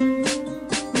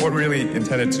What we really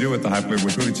intended to do with the Hyperloop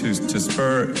was really to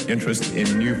spur interest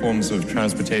in new forms of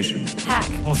transportation. Hack.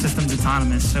 Whole system's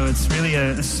autonomous, so it's really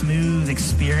a smooth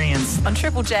experience. On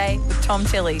Triple J with Tom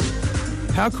Tilley.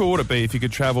 How cool would it be if you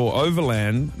could travel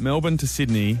overland, Melbourne to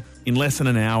Sydney, in less than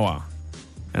an hour?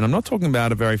 And I'm not talking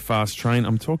about a very fast train.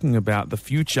 I'm talking about the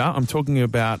future. I'm talking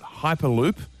about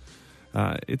Hyperloop.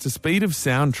 It's a speed of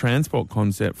sound transport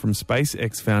concept from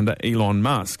SpaceX founder Elon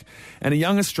Musk. And a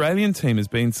young Australian team has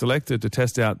been selected to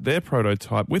test out their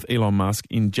prototype with Elon Musk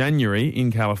in January in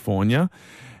California.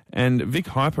 And Vic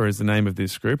Hyper is the name of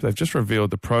this group. They've just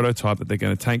revealed the prototype that they're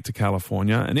going to take to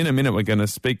California. And in a minute, we're going to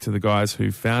speak to the guys who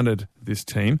founded this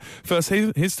team. First,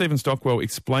 here's Stephen Stockwell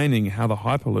explaining how the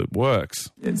Hyperloop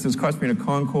works. It's this cross between a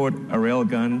Concorde, a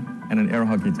railgun, and an air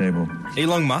hockey table.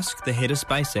 Elon Musk, the head of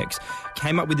SpaceX,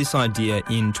 came up with this idea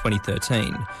in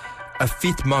 2013. A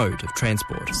fifth mode of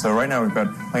transport. So right now we've got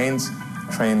planes,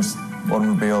 trains,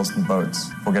 automobiles, and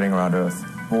boats for getting around Earth.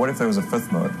 But what if there was a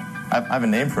fifth mode? I have a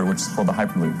name for it, which is called the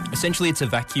Hyperloop. Essentially, it's a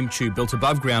vacuum tube built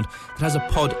above ground that has a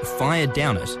pod fired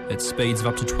down it at speeds of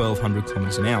up to 1,200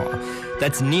 kilometres an hour.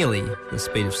 That's nearly the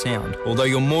speed of sound, although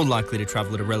you're more likely to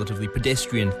travel at a relatively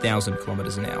pedestrian 1,000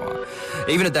 kilometres an hour.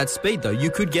 Even at that speed, though, you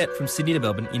could get from Sydney to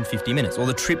Melbourne in 50 minutes, or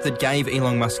the trip that gave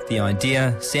Elon Musk the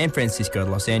idea, San Francisco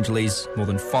to Los Angeles, more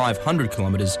than 500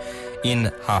 kilometres in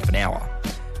half an hour.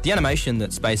 The animation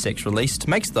that SpaceX released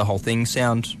makes the whole thing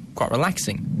sound quite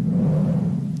relaxing.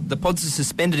 The pods are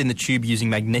suspended in the tube using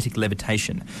magnetic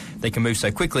levitation. They can move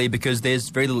so quickly because there's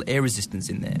very little air resistance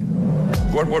in there.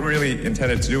 What we really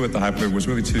intended to do with the Hyperloop was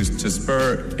really to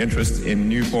spur interest in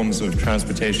new forms of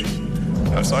transportation.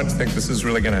 I'm starting to think this is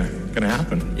really going to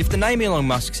happen. If the name Elon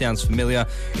Musk sounds familiar,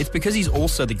 it's because he's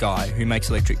also the guy who makes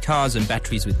electric cars and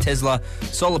batteries with Tesla,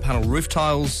 solar panel roof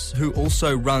tiles, who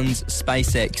also runs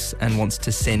SpaceX and wants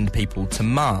to send people to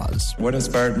Mars. What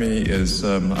inspired me is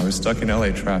I was stuck in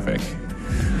LA traffic.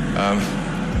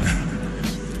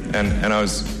 And I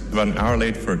was about an hour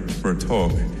late for a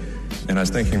talk, and I was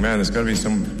thinking, man, there's got to be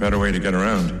some better way to get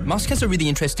around. Musk has a really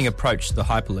interesting approach to the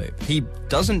Hyperloop. He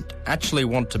doesn't actually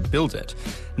want to build it.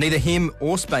 Neither him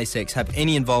or SpaceX have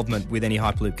any involvement with any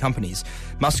Hyperloop companies.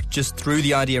 Musk just threw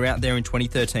the idea out there in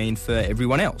 2013 for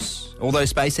everyone else, although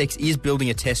SpaceX is building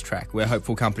a test track where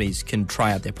hopeful companies can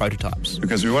try out their prototypes.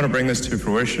 Because we want to bring this to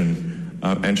fruition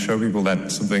and show people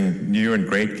that something new and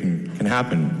great can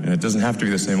happen, and it doesn't have to be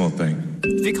the same old thing.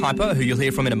 Vic Hyper, who you'll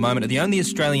hear from in a moment, are the only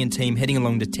Australian team heading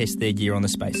along to test their gear on the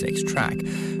SpaceX track.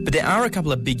 But there are a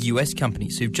couple of big US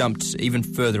companies who've jumped even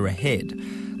further ahead.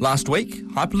 Last week,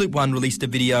 Hyperloop One released a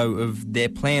video of their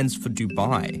plans for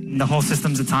Dubai. The whole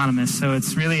system's autonomous, so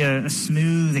it's really a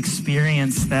smooth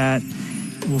experience that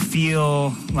will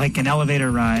feel like an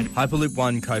elevator ride. Hyperloop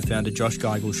One co-founder Josh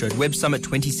Geigel showed Web Summit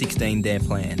 2016 their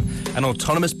plan, an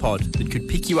autonomous pod that could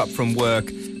pick you up from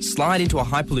work, slide into a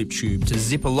Hyperloop tube to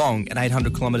zip along at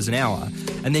 800 kilometres an hour,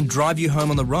 and then drive you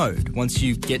home on the road once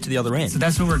you get to the other end. So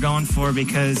that's what we're going for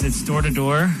because it's door to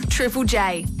door. Triple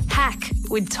J, Hack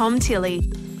with Tom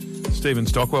Tilley. Stephen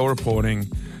Stockwell reporting.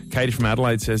 Katie from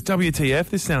Adelaide says, WTF,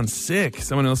 this sounds sick.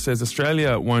 Someone else says,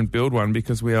 Australia won't build one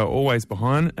because we are always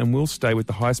behind and we'll stay with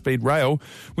the high-speed rail,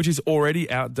 which is already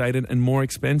outdated and more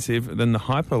expensive than the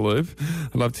Hyperloop.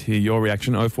 I'd love to hear your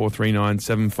reaction. 0439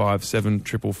 757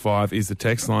 555 is the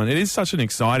text line. It is such an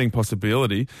exciting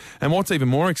possibility. And what's even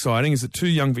more exciting is that two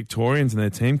young Victorians and their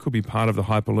team could be part of the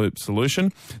Hyperloop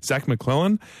solution. Zach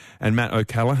McClellan and Matt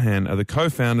O'Callaghan are the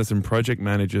co-founders and project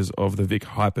managers of the Vic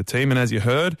Hyper team. And as you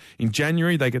heard, in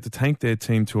January, they get to take their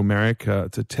team to America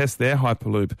to test their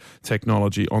Hyperloop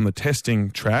technology on the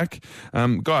testing track.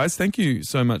 Guys, thank you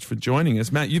so much for joining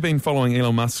us. Matt, you've been following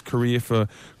Elon Musk's career for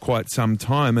quite some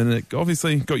time, and it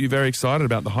obviously got you very excited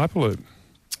about the Hyperloop.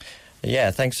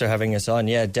 Yeah, thanks for having us on.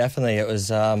 Yeah, definitely. It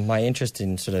was my interest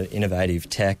in sort of innovative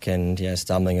tech and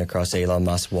stumbling across Elon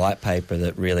Musk's white paper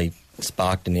that really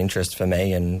sparked an interest for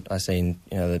me, and I seen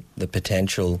the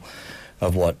potential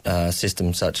of what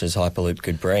systems such as Hyperloop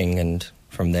could bring, and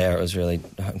from there it was really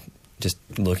just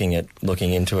looking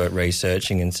into it,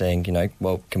 researching and saying,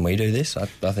 well, can we do this? I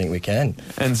think we can.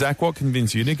 And Zach, what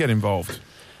convinced you to get involved?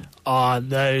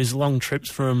 Those long trips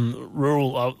from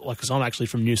rural, because I'm actually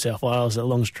from New South Wales, that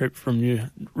long trip from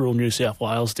rural New South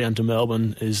Wales down to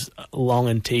Melbourne is long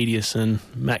and tedious, and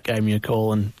Matt gave me a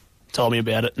call and told me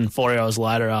about it, and 4 hours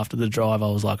later after the drive I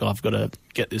was like, I've got to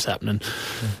get this happening.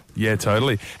 Yeah,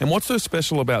 totally. And what's so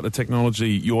special about the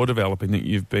technology you're developing that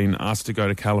you've been asked to go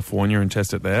to California and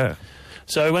test it there?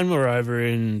 So when we were over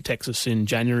in Texas in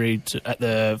January at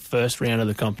the first round of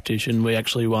the competition, we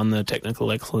actually won the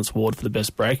Technical Excellence Award for the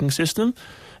best braking system.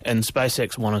 And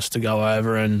SpaceX want us to go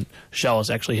over and show us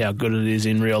actually how good it is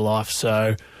in real life.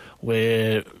 So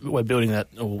we're building that,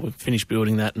 or we've finished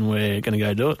building that, and we're going to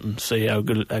go do it and see how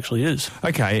good it actually is.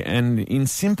 Okay, and in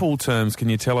simple terms, can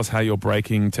you tell us how your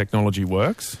braking technology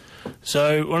works?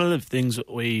 So one of the things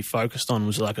that we focused on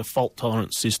was like a fault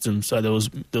tolerant system. So there was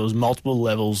multiple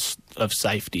levels of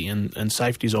safety, and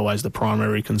safety is always the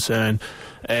primary concern.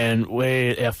 And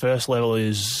our first level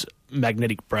is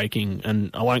magnetic braking,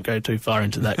 and I won't go too far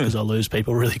into that because I'll lose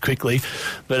people really quickly.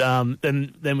 But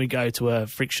then we go to a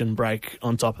friction brake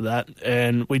on top of that,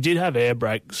 and we did have air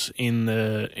brakes in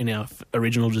our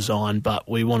original design, but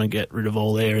we want to get rid of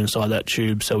all air inside that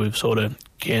tube, so we've sort of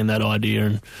canned that idea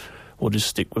and we'll just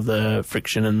stick with the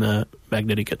friction and the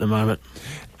magnetic at the moment.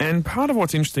 And part of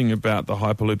what's interesting about the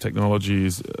Hyperloop technology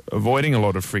is avoiding a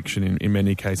lot of friction in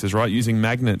many cases, right? Using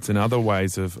magnets and other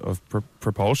ways of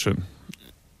propulsion.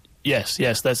 Yes,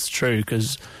 that's true,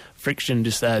 because friction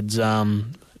just adds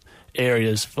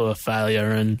areas for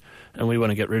failure, and we want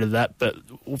to get rid of that. But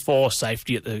for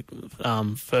safety at the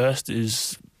first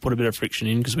is put a bit of friction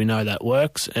in, because we know that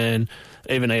works. And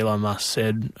even Elon Musk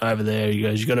said over there, he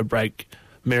goes, "You've got to break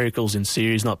miracles in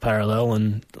series, not parallel,"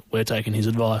 and we're taking his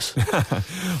advice.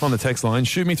 On the text line,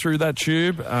 shoot me through that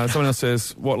tube. Someone else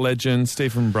says, what legend?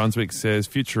 Steve from Brunswick says,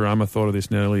 Futurama thought of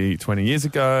this nearly 20 years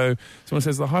ago. Someone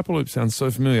says, the Hyperloop sounds so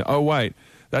familiar. Oh, wait,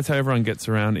 that's how everyone gets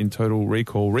around in Total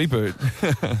Recall Reboot.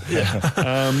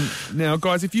 Now,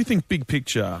 guys, if you think big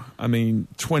picture,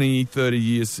 20, 30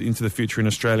 years into the future in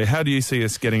Australia, how do you see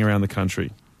us getting around the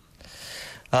country?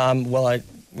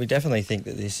 We definitely think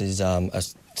that this is a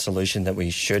solution that we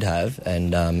should have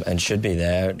and should be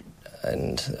there.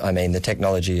 And the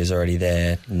technology is already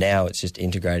there now. It's just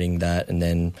integrating that and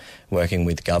then working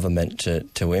with government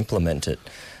to implement it.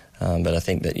 But I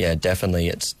think that definitely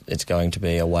it's going to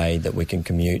be a way that we can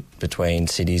commute between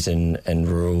cities and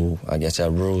rural. I guess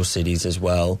our rural cities as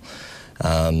well.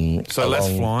 So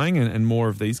less flying and more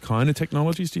of these kind of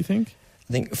technologies. Do you think?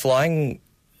 I think flying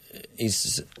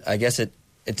is. I guess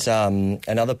it's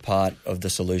another part of the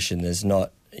solution.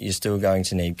 You're still going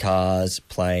to need cars,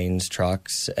 planes,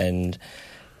 trucks, and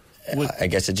I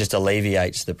guess it just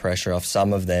alleviates the pressure off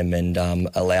some of them and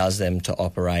allows them to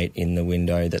operate in the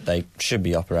window that they should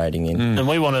be operating in. And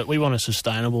we want a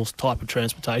sustainable type of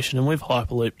transportation, and with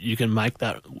Hyperloop you can make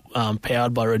that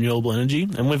powered by renewable energy.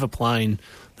 And with a plane,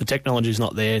 the technology is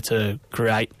not there to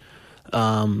create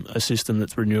a system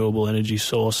that's renewable energy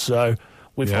source. So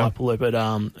with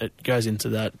Hyperloop, it goes into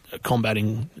that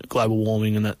combating global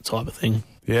warming and that type of thing.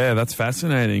 Yeah, that's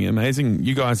fascinating. Amazing.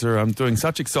 You guys are doing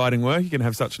such exciting work. You can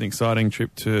have such an exciting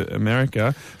trip to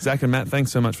America. Zach and Matt,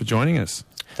 thanks so much for joining us.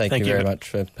 Thank you very much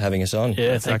for having us on.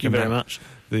 Yeah, thank you very much.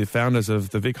 The founders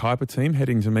of the Vic Hyper team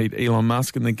heading to meet Elon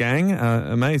Musk and the gang.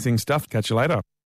 Amazing stuff. Catch you later.